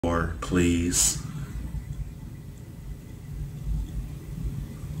door, please?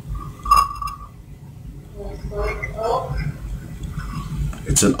 Looks like oak.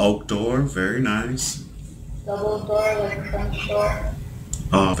 It's an oak door. Very nice. Double door, like a French door.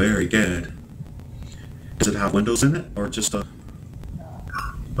 Oh, very good. Does it have windows in it or just a... No.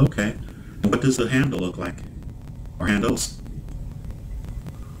 Okay. And what does the handle look like? Or handles?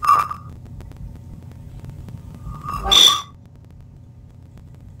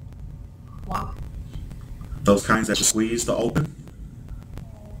 Like, Those kinds that you squeeze to open?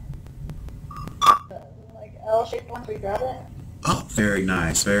 like L-shaped ones, we grab it. Oh, very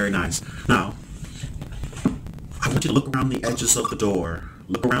nice, very nice. Now, I want you to look around the edges of the door.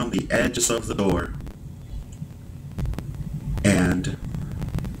 Look around the edges of the door. And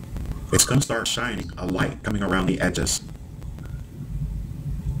it's going to start shining a light coming around the edges.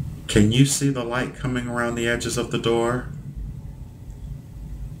 Can you see the light coming around the edges of the door?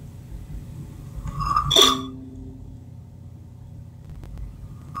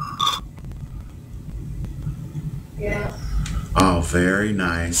 Yeah. Oh, very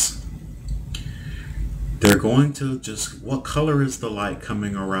nice. They're going to just... What color is the light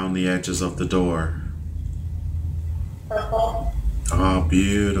coming around the edges of the door? Purple. Oh,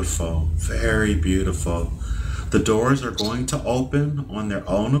 beautiful. Very beautiful. The doors are going to open on their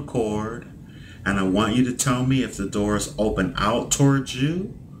own accord, and I want you to tell me if the doors open out towards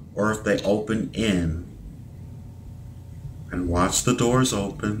you or if they open in. And watch the doors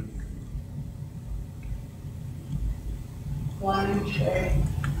open. Lime shade.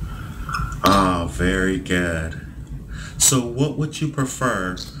 Ah, very good. So what would you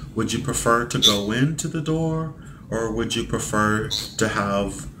prefer? Would you prefer to go into the door, or would you prefer to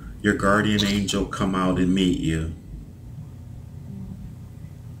have your guardian angel come out and meet you?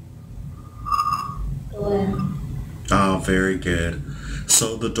 Go in. Oh, very good.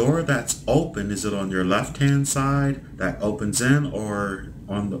 So the door that's open, is it on your left-hand side that opens in, or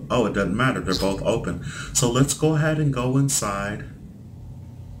on the... Oh, it doesn't matter. They're both open. So let's go ahead and go inside.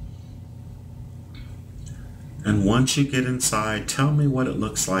 And once you get inside, tell me what it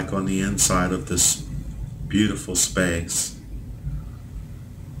looks like on the inside of this beautiful space.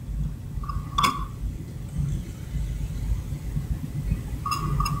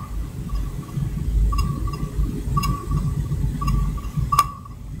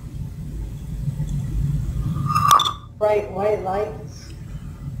 Bright white lights.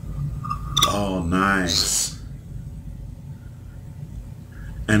 Oh, nice.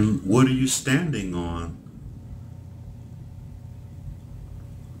 And what are you standing on?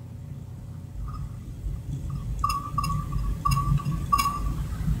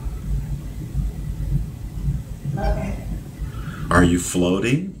 Nothing. Are you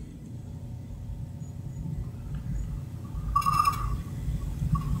floating?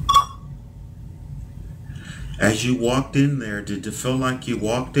 As you walked in there, did it feel like you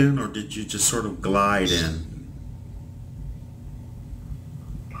walked in, or did you just sort of glide in?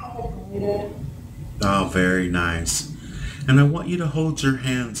 Kind of muted. Oh, very nice. And I want you to hold your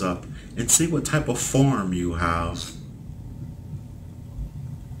hands up and see what type of form you have.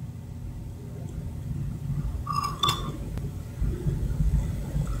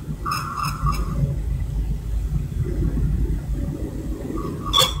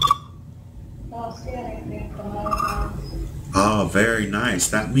 Don't see anything from my hands. Oh, very nice.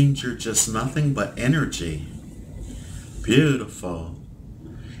 That means you're just nothing but energy. Beautiful.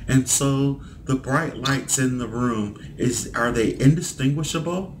 And so the bright lights in the room, are they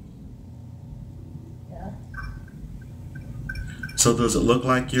indistinguishable? Yeah. So does it look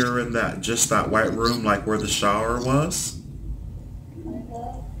like you're in just that white room, like where the shower was? Kind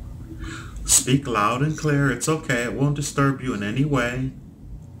of. Speak loud and clear. It's okay. It won't disturb you in any way.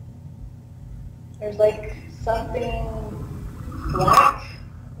 There's like something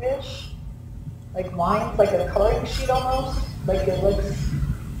blackish, like lines, like a coloring sheet almost. Like it looks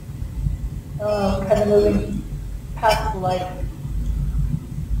kind of moving past the light.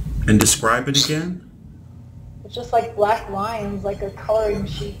 And describe it again. It's just like black lines, like a coloring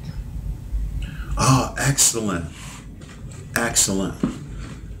sheet. Oh, excellent. Excellent.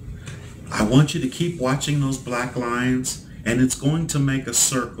 I want you to keep watching those black lines, and it's going to make a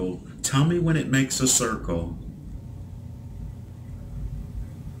circle. Tell me when it makes a circle.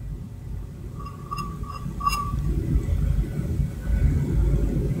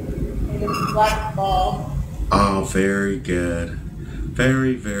 Maybe it's a black ball. Oh, very good.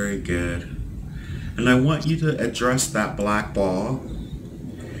 Very, very good. And I want you to address that black ball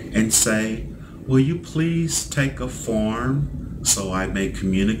and say, will you please take a form so I may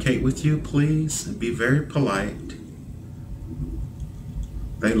communicate with you, please? And be very polite.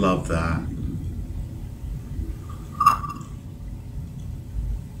 They love that.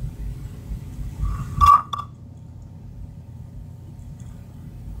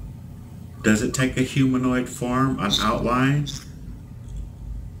 Does it take a humanoid form, an outline,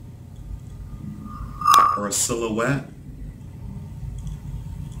 or a silhouette?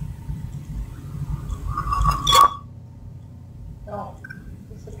 No,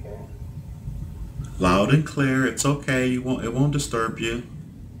 disappeared. Loud and clear. It's okay. It won't disturb you.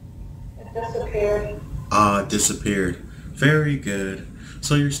 It disappeared. Ah, it disappeared. Very good.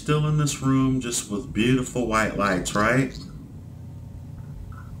 So you're still in this room just with beautiful white lights, right?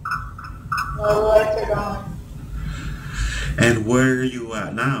 No, the lights are gone. And where are you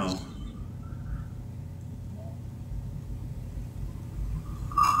at now?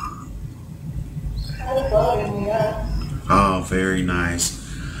 Kind of floating, yes. Oh, very nice.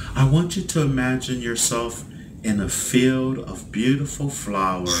 I want you to imagine yourself in a field of beautiful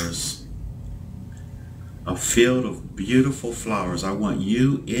flowers. A field of beautiful flowers. I want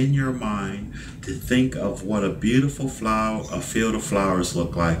you in your mind to think of what a field of flowers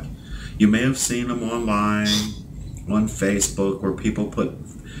look like. You may have seen them online, on Facebook, where people put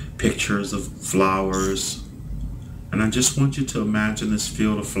pictures of flowers. And I just want you to imagine this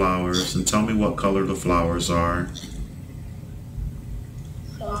field of flowers and tell me what color the flowers are.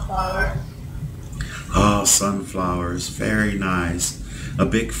 Sunflowers. Oh, sunflowers. Very nice. A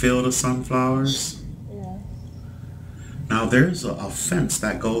big field of sunflowers? Yeah. Now there's a fence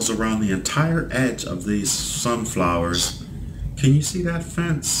that goes around the entire edge of these sunflowers. Can you see that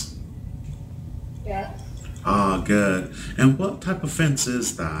fence? Yes. Ah, good. And what type of fence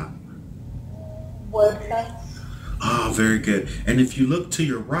is that? Wood fence. Ah, very good. And if you look to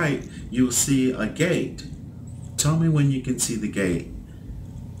your right, you'll see a gate. Tell me when you can see the gate.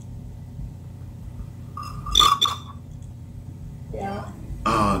 Yeah.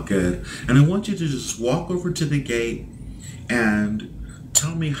 Ah, good. And I want you to just walk over to the gate and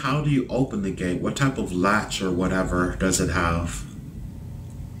tell me, how do you open the gate? What type of latch or whatever does it have?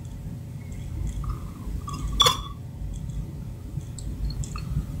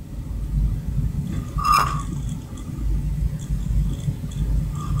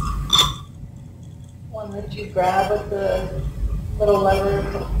 One that you grab with the little lever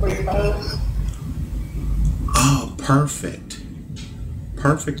for your toes. Oh, perfect.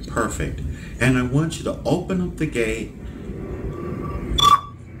 Perfect, perfect. And I want you to open up the gate,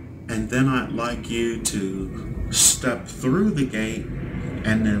 and then I'd like you to step through the gate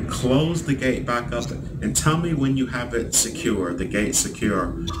and then close the gate back up and tell me when you have it secure, the gate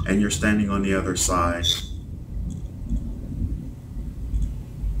secure, and you're standing on the other side.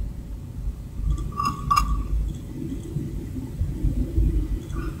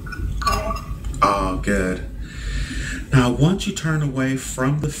 Okay. Oh, good. Now, once you turn away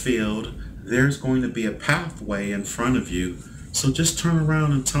from the field, there's going to be a pathway in front of you. So just turn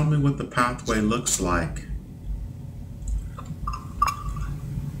around and tell me what the pathway looks like.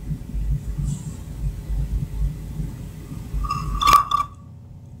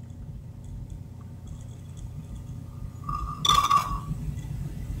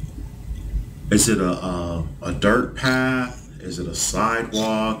 Is it a dirt path? Is it a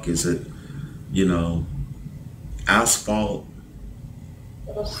sidewalk? Is it, asphalt?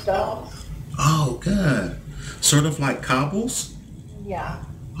 Little stones. Oh, good. Sort of like cobbles? Yeah.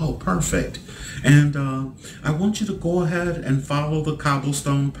 Oh, perfect. And I want you to go ahead and follow the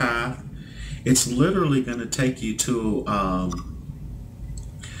cobblestone path. It's literally going to take you to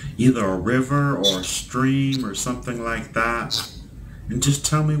either a river or a stream or something like that. And just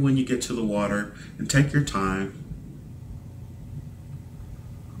tell me when you get to the water and take your time.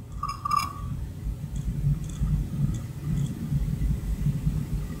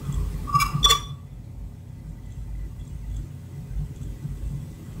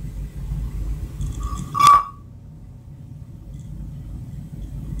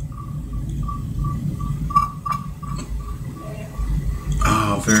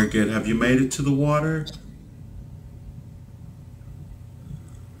 Oh, very good. Have you made it to the water?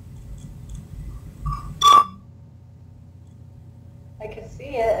 I can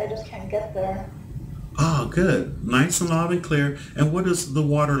see it, I just can't get there. Oh, good. Nice and loud and clear. And what does the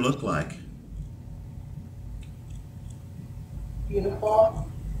water look like? Beautiful.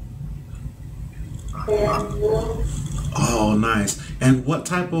 Clear and blue. Oh, nice. And what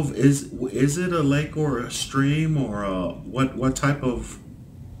type of is it a lake or a stream or what type of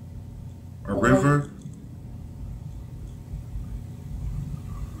a river?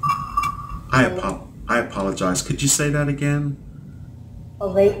 I apologize. Could you say that again? A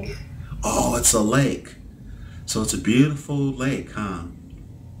lake. Oh, it's a lake. So it's a beautiful lake, huh?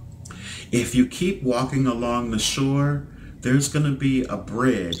 If you keep walking along the shore, there's going to be a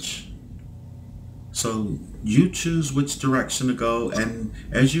bridge. So you choose which direction to go, and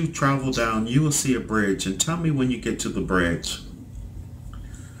as you travel down, you will see a bridge. And tell me when you get to the bridge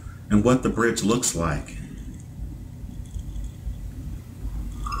and what the bridge looks like.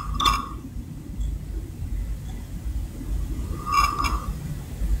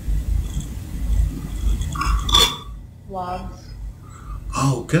 Logs.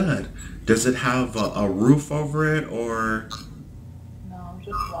 Oh, good. Does it have a roof over it, or No,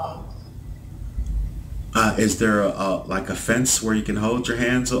 just logs. is there like a fence where you can hold your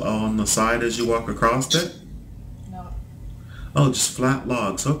hands on the side as you walk across it? No. Oh, just flat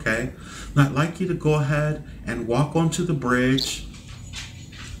logs. Okay. Now, I'd like you to go ahead and walk onto the bridge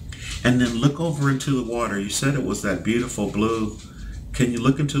and then look over into the water. You said it was that beautiful blue. Can you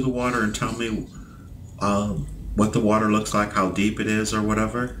look into the water and tell me what the water looks like, how deep it is or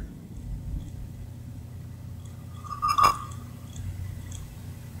whatever?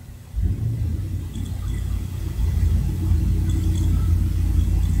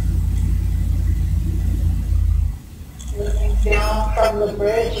 Looking down from the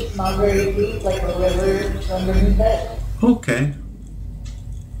bridge, it's not very deep, like a river underneath it. Okay.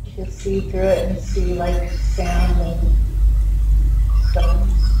 You can see through it and see like sand and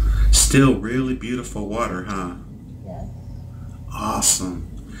stones. Still really beautiful water, huh? Yes. Awesome.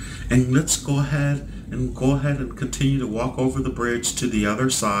 And let's go ahead and continue to walk over the bridge to the other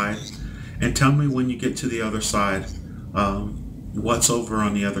side. And tell me when you get to the other side, what's over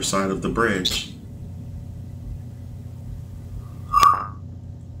on the other side of the bridge.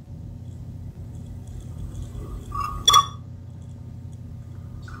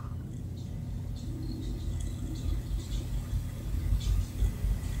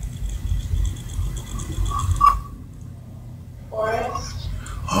 Forest.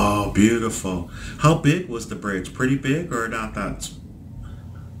 Oh, beautiful. How big was the bridge? Pretty big or not that?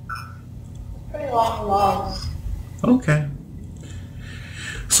 Pretty long logs. Okay.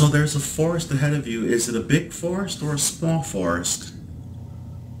 So there's a forest ahead of you. Is it a big forest or a small forest?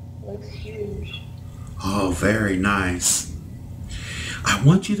 Looks huge. Oh, very nice. I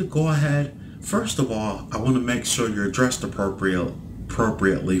want you to go ahead. First of all, I want to make sure you're dressed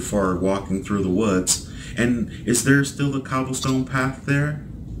appropriately for walking through the woods. And is there still the cobblestone path there?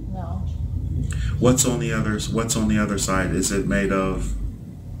 No. What's on the other side? Is it made of?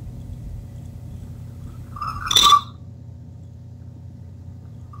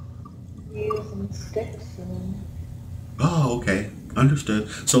 Leaves and sticks and Oh, okay. Understood.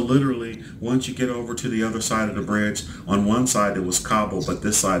 So literally, once you get over to the other side of the bridge, on one side it was cobble, but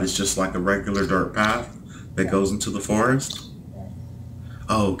this side is just like a regular dirt path that goes into the forest? yeah.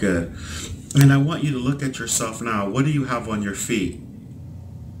 Oh, good. And I want you to look at yourself now. What do you have on your feet?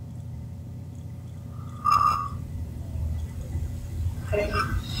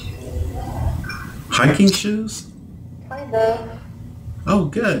 Hiking shoes? Kind of. Oh,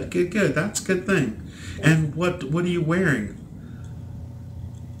 good, good, good. That's a good thing. And what are you wearing?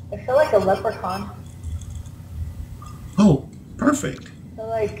 I feel like a leprechaun. Oh, perfect. I feel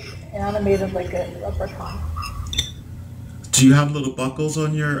like animated like a leprechaun. Do you have little buckles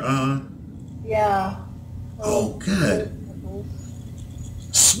on your Yeah. Oh, good.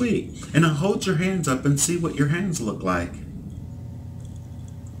 Sweet. And now hold your hands up and see what your hands look like.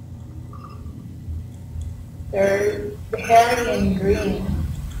 They're hairy and green.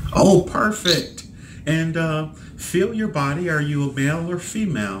 Oh, perfect. And feel your body. Are you a male or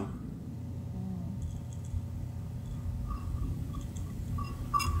female?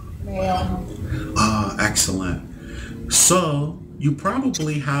 Male. Ah, excellent. So you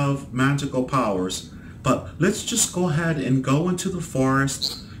probably have magical powers, but let's just go ahead and go into the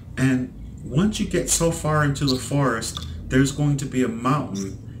forest. And once you get so far into the forest, there's going to be a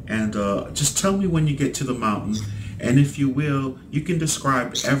mountain. And just tell me when you get to the mountain. And if you will, you can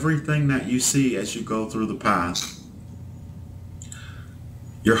describe everything that you see as you go through the path.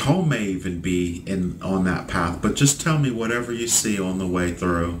 Your home may even be on that path, but just tell me whatever you see on the way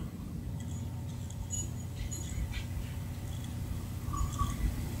through.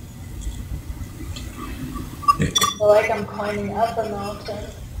 I feel like I'm climbing up a mountain.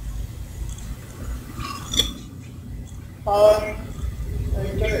 Following a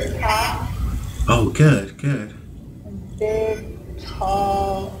dirt path. Oh, good, good. And big,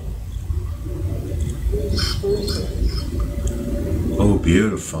 tall spruces. Oh,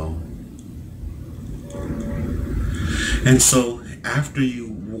 beautiful. And so after you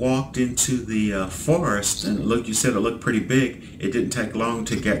walked into the forest, and look, you said it looked pretty big, it didn't take long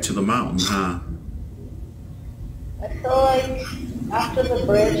to get to the mountain, huh? I feel like after the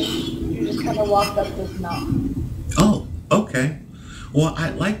bridge, you You just kind of walk up this mountain. Oh, okay. Well,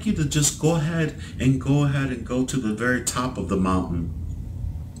 I'd like you to just go to the very top of the mountain.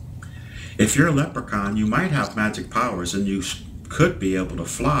 If you're a leprechaun, you might have magic powers and you could be able to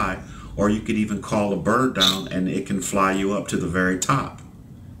fly, or you could even call a bird down and it can fly you up to the very top.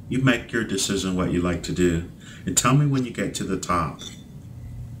 You make your decision what you like to do. And tell me when you get to the top.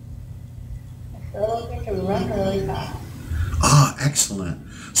 I feel like I can run really fast. Ah, excellent.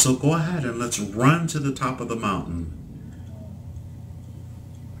 So go ahead and let's run to the top of the mountain.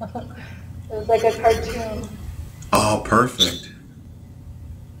 It was like a cartoon. Oh, perfect.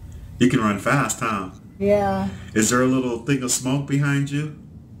 You can run fast, huh? Yeah. Is there a little thing of smoke behind you?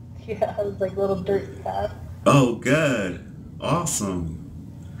 Yeah, it was like little dirt path. Oh, good. Awesome.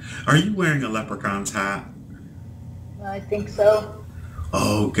 Are you wearing a leprechaun's hat? I think so.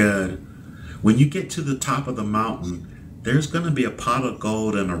 Oh, good. When you get to the top of the mountain, there's going to be a pot of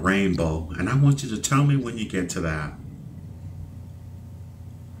gold and a rainbow, and I want you to tell me when you get to that.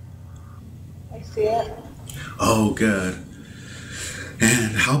 I see it. Oh, good.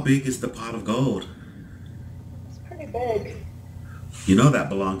 And how big is the pot of gold? It's pretty big. You know that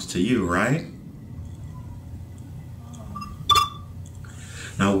belongs to you, right?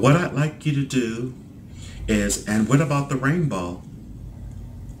 Now, what I'd like you to do is, and what about the rainbow?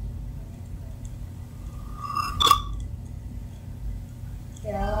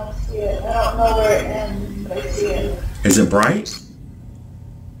 Yeah, I see it. I don't know where it ends, but I see it. Is it bright?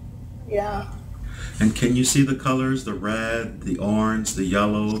 Yeah. And can you see the colors? The red, the orange, the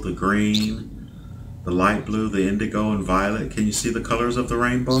yellow, the green, the light blue, the indigo, and violet. Can you see the colors of the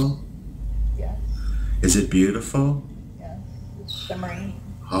rainbow? Yes. Is it beautiful? Yes. It's shimmering.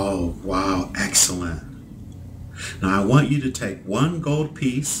 Oh, wow. Excellent. Now I want you to take one gold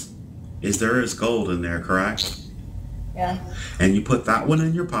piece. There is gold in there, correct? Yeah. And you put that one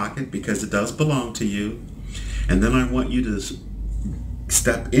in your pocket because it does belong to you. And then I want you to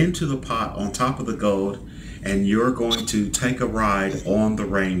step into the pot on top of the gold, and you're going to take a ride on the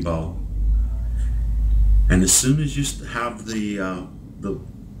rainbow. And as soon as you have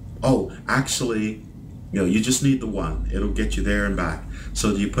actually, you just need the one. It'll get you there and back.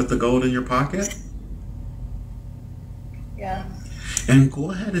 So do you put the gold in your pocket? Yeah. And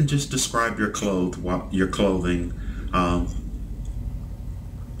go ahead and just describe your clothing.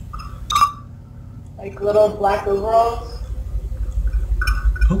 Like little black overalls.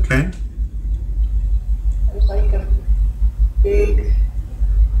 Okay. There's like a big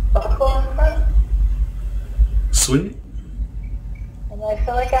buckle in front. Sweet. And I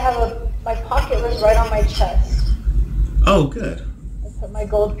feel like my pocket was right on my chest. Oh, good. I put my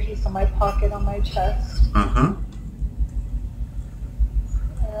gold piece on my pocket on my chest. Uh-huh.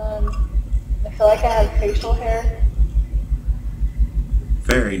 And I feel like I had facial hair.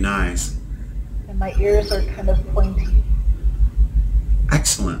 Very nice. And my ears are kind of pointy.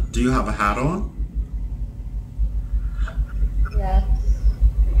 Excellent. Do you have a hat on? Yes.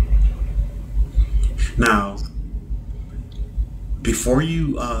 Now, before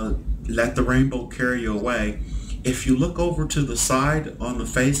you let the rainbow carry you away, if you look over to the side on the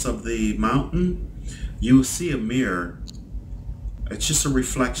face of the mountain, you will see a mirror. It's just a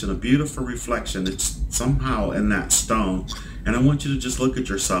reflection, a beautiful reflection. It's somehow in that stone. And I want you to just look at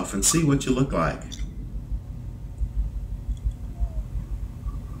yourself and see what you look like.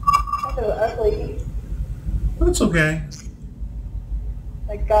 Kind of ugly. That's okay.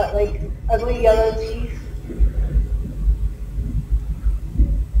 I got like ugly yellow teeth.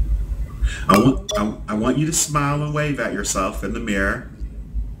 I want you to smile and wave at yourself in the mirror.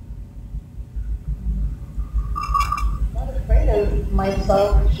 I'm not afraid of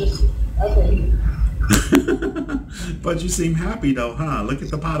myself, it's just ugly. But you seem happy though, huh? Look at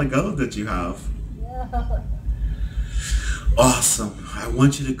the pot of gold that you have. Yeah. Awesome. I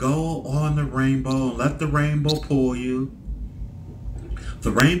want you to go on the rainbow and let the rainbow pull you.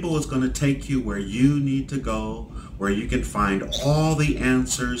 The rainbow is going to take you where you need to go, where you can find all the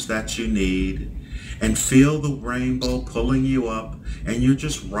answers that you need, and feel the rainbow pulling you up, and you're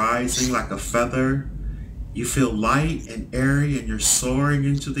just rising like a feather. You feel light and airy, and you're soaring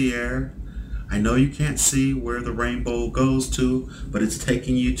into the air. I know you can't see where the rainbow goes to, but it's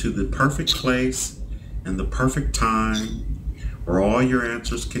taking you to the perfect place and the perfect time where all your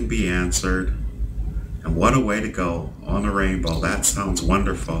answers can be answered. And what a way to go on a rainbow. That sounds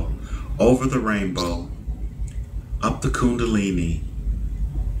wonderful. Over the rainbow, up the Kundalini.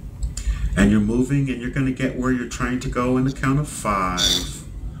 And you're moving, and you're going to get where you're trying to go in the count of 5,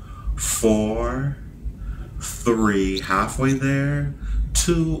 4, 3, halfway there,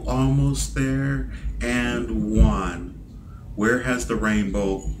 2, almost there, and 1. Where has the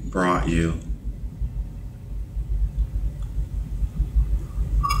rainbow brought you.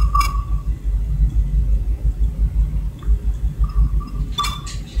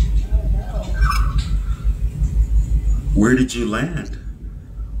 Where did you land?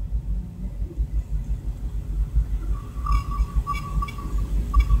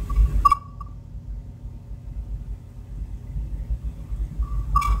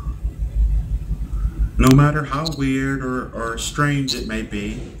 No matter how weird or strange it may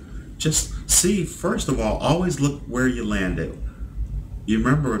be, just see, first of all, always look where you landed. You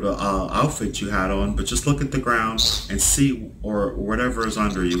remember the outfit you had on, but just look at the ground and see, or whatever is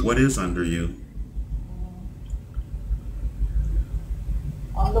under you. What is under you?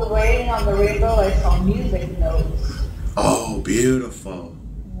 On the way on the rainbow, I saw music notes. Oh, beautiful.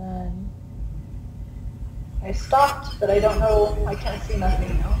 And then I stopped, but I don't know, I can't see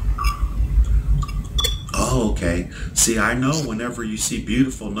nothing now. Oh, okay. See, I know whenever you see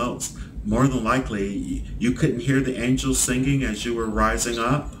beautiful notes, more than likely you couldn't hear the angels singing as you were rising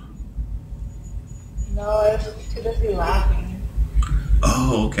up. No, I was too busy laughing.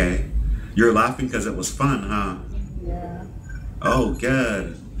 Oh, okay. You're laughing because it was fun, huh? Yeah. Oh,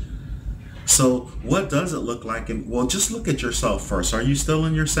 good. So what does it look like? Well, just look at yourself first. Are you still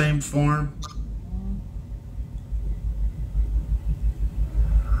in your same form?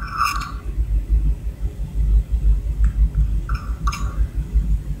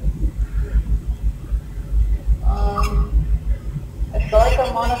 I feel like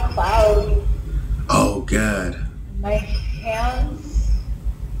I'm on a cloud. Oh, good. My hands,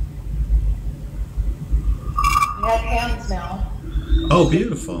 I have hands now. Oh,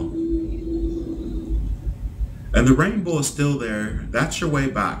 beautiful. And the rainbow is still there. That's your way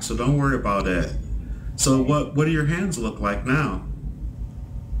back, so don't worry about it. So what do your hands look like now?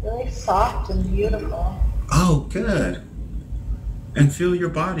 Really soft and beautiful. Oh, good. And feel your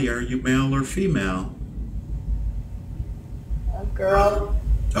body. Are you male or female? A girl.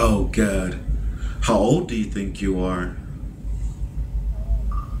 Oh, good. How old do you think you are?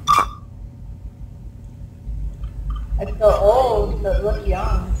 I feel old, but look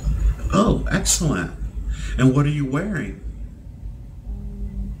young. Oh, excellent. And what are you wearing?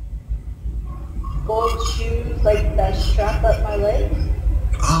 Gold shoes, like that strap up my legs.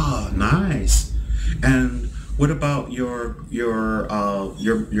 Oh, nice. And what about your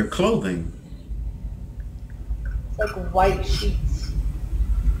clothing? It's like white sheets.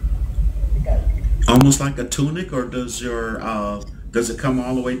 Almost like a tunic, or does it come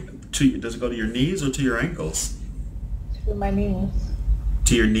all the way to, does it go to your knees or to your ankles? To my knees.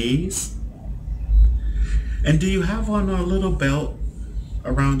 To your knees? And do you have on a little belt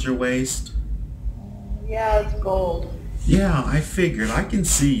around your waist? Yeah, it's gold. Yeah, I figured. I can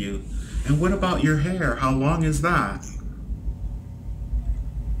see you. And what about your hair? How long is that?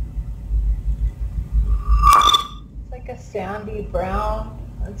 It's like a sandy brown.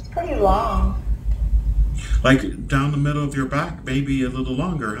 It's pretty long. Like down the middle of your back, maybe a little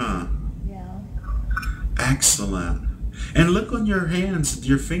longer, huh? Yeah. Excellent. And look on your hands,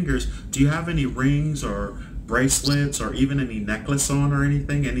 your fingers. Do you have any rings or bracelets or even any necklace on or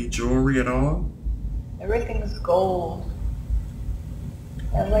anything? Any jewelry at all? Everything's gold.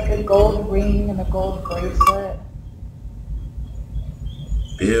 I have like a gold ring and a gold bracelet.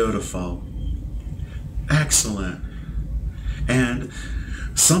 Beautiful. Excellent. And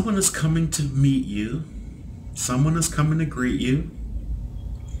someone is coming to meet you. Someone is coming to greet you.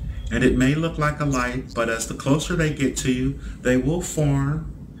 And it may look like a light, but as the closer they get to you, they will form.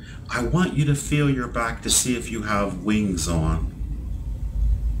 I want you to feel your back to see if you have wings on.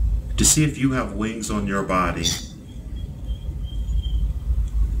 To see if you have wings on your body.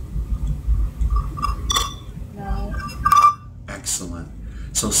 No. Excellent.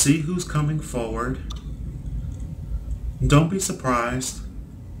 So see who's coming forward. Don't be surprised.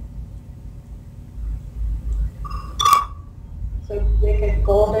 So like a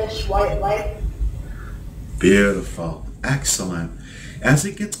goldish white light. Beautiful. Excellent. As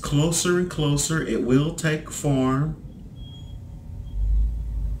it gets closer and closer, it will take form.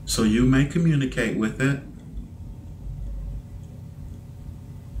 So you may communicate with it.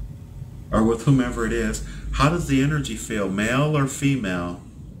 Or with whomever it is. How does the energy feel? Male or female?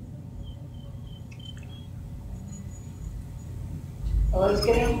 I was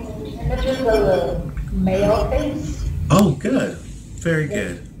getting images of the male face. Oh, good. Very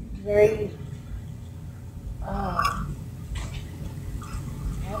good. Very, I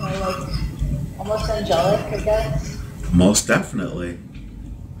don't know, like almost angelic, I guess. Most definitely.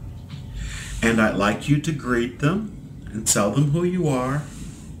 And I'd like you to greet them and tell them who you are.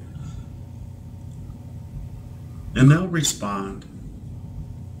 And they'll respond.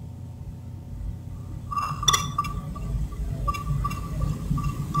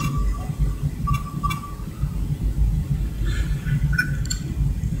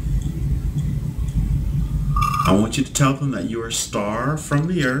 want you to tell them that you are a star from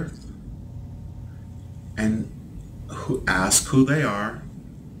the earth and ask who they are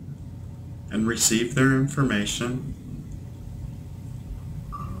and receive their information.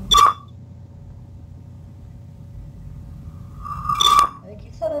 I think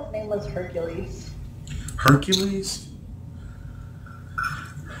he said his name was Hercules. Hercules?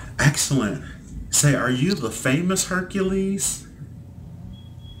 Excellent. Say, are you the famous Hercules?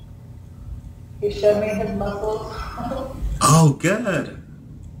 He showed me his muscles. Oh, good.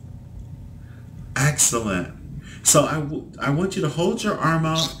 Excellent. So I want you to hold your arm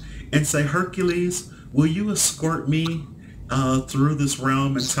out and say, Hercules, will you escort me through this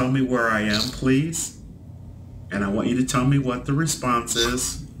realm and tell me where I am, please? And I want you to tell me what the response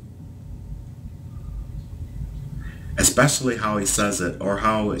is. Especially how he says it or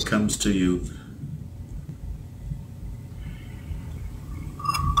how it comes to you.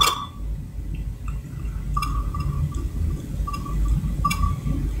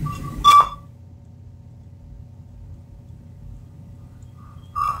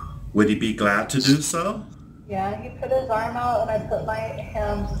 Would he be glad to do so? Yeah, he put his arm out and I put my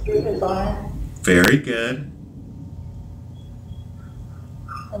hands through his arm. Very good.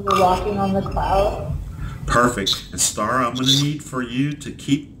 And we're walking on the cloud. Perfect. And Star, I'm going to need for you to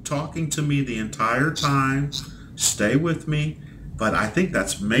keep talking to me the entire time. Stay with me. But I think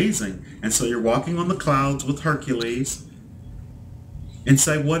that's amazing. And so you're walking on the clouds with Hercules. And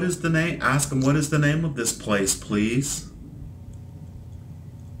say, what is the name? Ask him, what is the name of this place, please?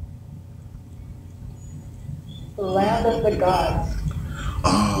 The land of the gods.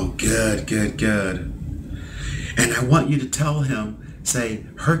 Oh, good, good, good. And I want you to tell him, say,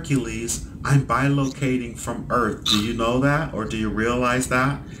 Hercules, I'm bilocating from Earth. Do you know that? Or do you realize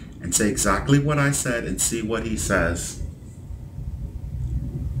that? And say exactly what I said and see what he says.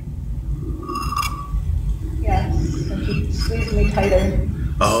 Yes, and he squeezed me tighter.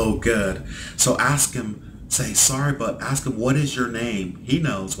 Oh, good. So ask him, say, sorry, but ask him, what is your name? He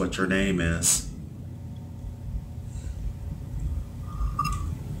knows what your name is.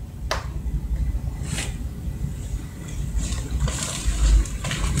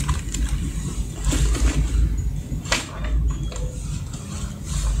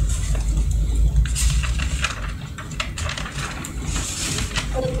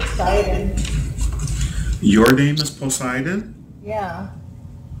 Poseidon. Your name is Poseidon? Yeah.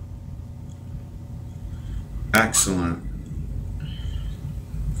 Excellent.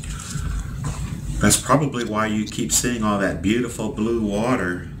 That's probably why you keep seeing all that beautiful blue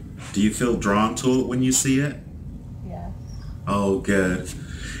water. Do you feel drawn to it when you see it? Yes. Oh, good.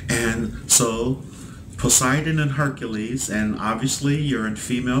 And so Poseidon and Hercules, and obviously you're in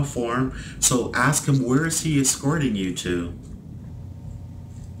female form, so ask him, where is he escorting you to?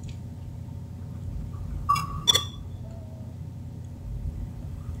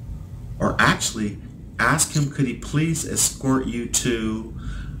 Or actually, ask him, could he please escort you to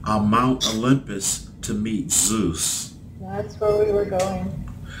Mount Olympus to meet Zeus? That's where we were going.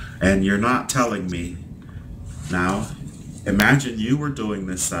 And you're not telling me. Now, imagine you were doing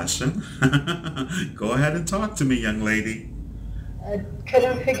this session. Go ahead and talk to me, young lady. I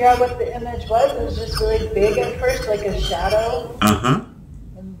couldn't figure out what the image was. It was just really big at first, like a shadow. Uh-huh.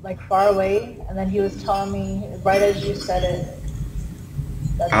 And like far away. And then he was telling me, right as you said it,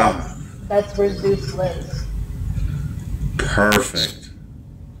 that that's where Zeus lives. Perfect.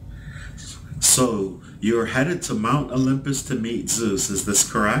 So you're headed to Mount Olympus to meet Zeus. Is this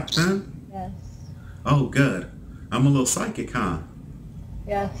correct then? Yes. Oh, good. I'm a little psychic, huh?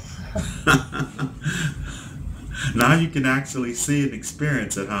 Yes. Now you can actually see and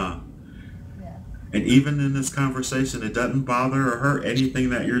experience it, huh? Yeah. And even in this conversation, it doesn't bother or hurt anything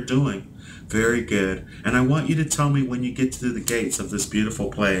that you're doing. Very good. And I want you to tell me when you get to the gates of this beautiful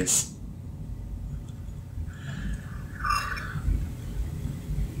place.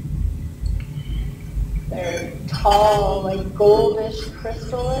 They're tall, like goldish,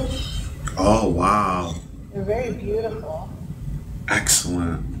 crystallish. Oh, wow. They're very beautiful.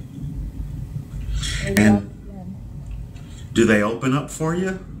 Excellent. They And walk in. do they open up for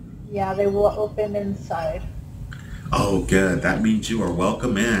you? Yeah, they will open inside. Oh, good. That means you are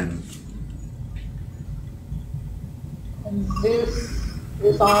welcome in. And Zeus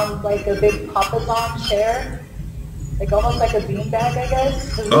is on like a big papasan chair, like almost like a beanbag, I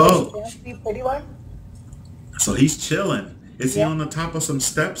guess. A really Oh. fancy, pretty one. So he's chilling. Is he Yeah. on the top of some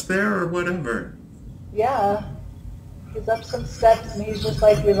steps there or whatever? Yeah, he's up some steps and he's just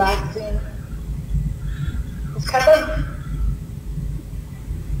like relaxing. He's kind of,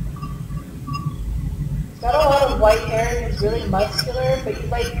 he's got a lot of white hair and he's really muscular, but he's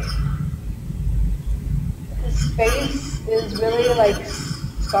like, his his face is really like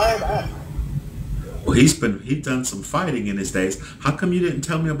scarred up. Well, he's done some fighting in his days. How come you didn't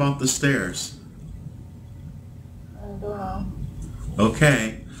tell me about the stairs? I don't know.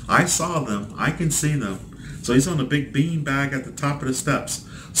 Okay, I saw them. I can see them. So he's on a big bean bag at the top of the steps.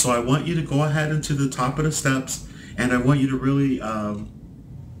 So I want you to go ahead into the top of the steps, and I want you to really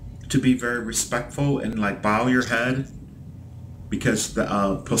to be very respectful and like bow your head, because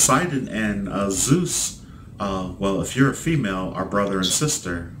the Poseidon and Zeus, well, if you're a female, are brother and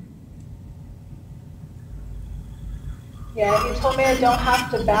sister. Yeah, you told me I don't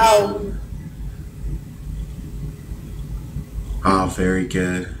have to bow. Ah, very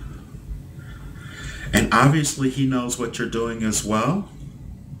good. And obviously he knows what you're doing as well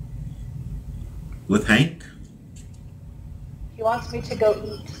with Hank. He wants me to go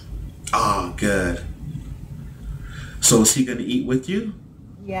eat. Ah, good. So is he going to eat with you?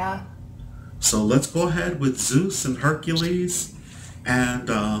 Yeah. So let's go ahead with Zeus and Hercules, and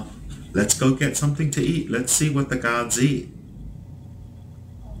let's go get something to eat. Let's see what the gods eat.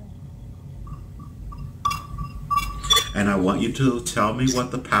 And I want you to tell me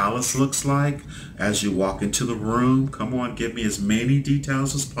what the palace looks like as you walk into the room. Come on, give me as many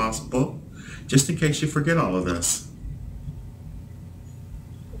details as possible, just in case you forget all of this.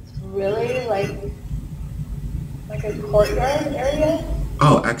 It's really like a courtyard area.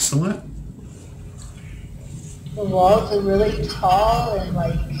 Oh, excellent. The walls are really tall and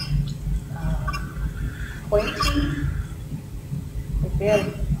like pointy. Like they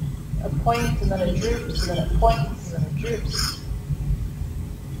have a point and then it droops and then it points and then it droops.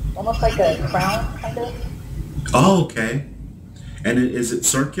 Almost like a crown, kind of. Oh, okay. And is it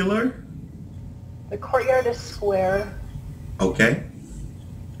circular? The courtyard is square. Okay.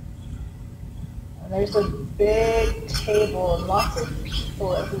 And there's a big table and lots of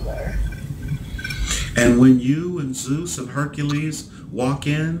people everywhere. And when you and Zeus and Hercules walk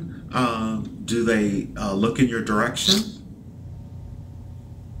in, do they look in your direction?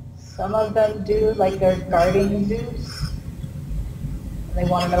 Some of them do, like they're guarding Zeus. And they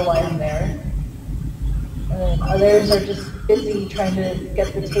want to know why I'm there. And then others are just busy trying to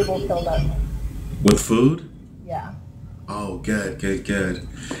get the table filled up. With food? Yeah. Oh, good, good, good.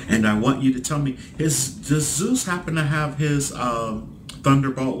 And I want you to tell me, does Zeus happen to have his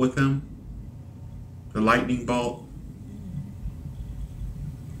thunderbolt with him? The lightning bolt?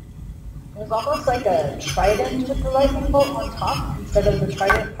 There's almost like a trident with the lightning bolt on top instead of the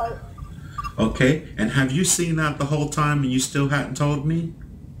trident part. Okay, and have you seen that the whole time and you still hadn't told me?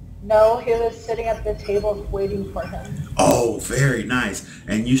 No, he was sitting at the table waiting for him. Oh, very nice.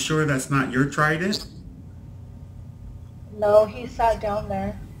 And you sure that's not your trident? No, he sat down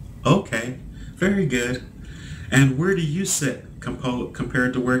there. Okay, very good. And where do you sit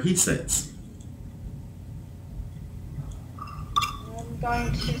compared to where he sits? I'm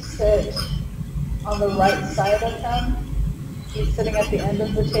going to sit on the right side of him. He's sitting at the end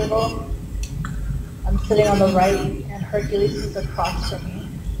of the table. I'm sitting on the right, and Hercules is across from me.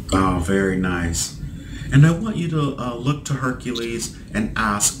 Oh, very nice. And I want you to look to Hercules and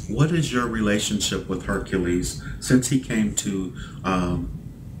ask, what is your relationship with Hercules since he came to,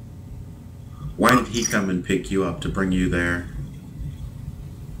 why did he come and pick you up to bring you there?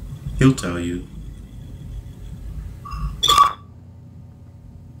 He'll tell you.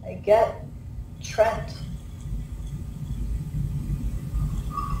 I get Trent.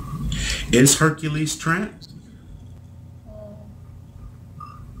 Is Hercules Trent?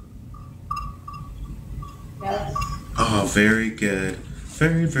 Yes. Oh, very good.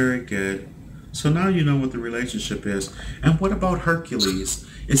 Very, very good. So now you know what the relationship is. And what about Hercules?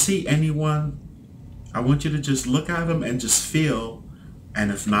 Is he anyone? I want you to just look at him and just feel,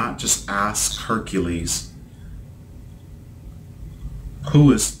 and if not, just ask Hercules.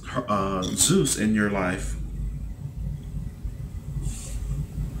 Who is Zeus in your life?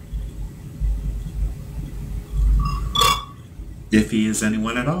 If he is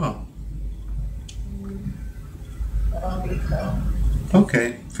anyone at all. I don't think so.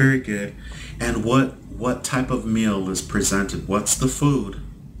 Okay, very good. And what type of meal is presented? What's the food?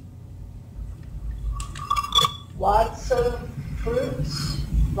 Lots of fruits,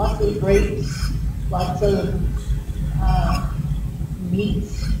 lots of grapes, lots of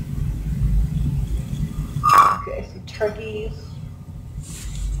meats. Okay, I see turkeys.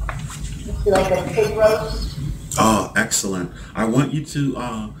 I see like a pig roast. Oh, excellent. I want you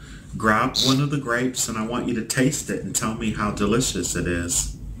to grab one of the grapes and I want you to taste it and tell me how delicious it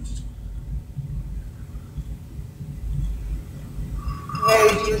is.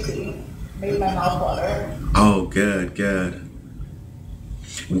 Very juicy. Made my mouth water. Oh, good, good.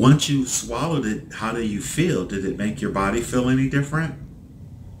 Once you swallowed it, how do you feel? Did it make your body feel any different?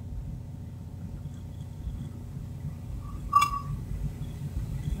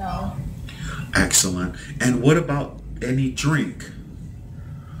 No. Excellent. And what about any drink?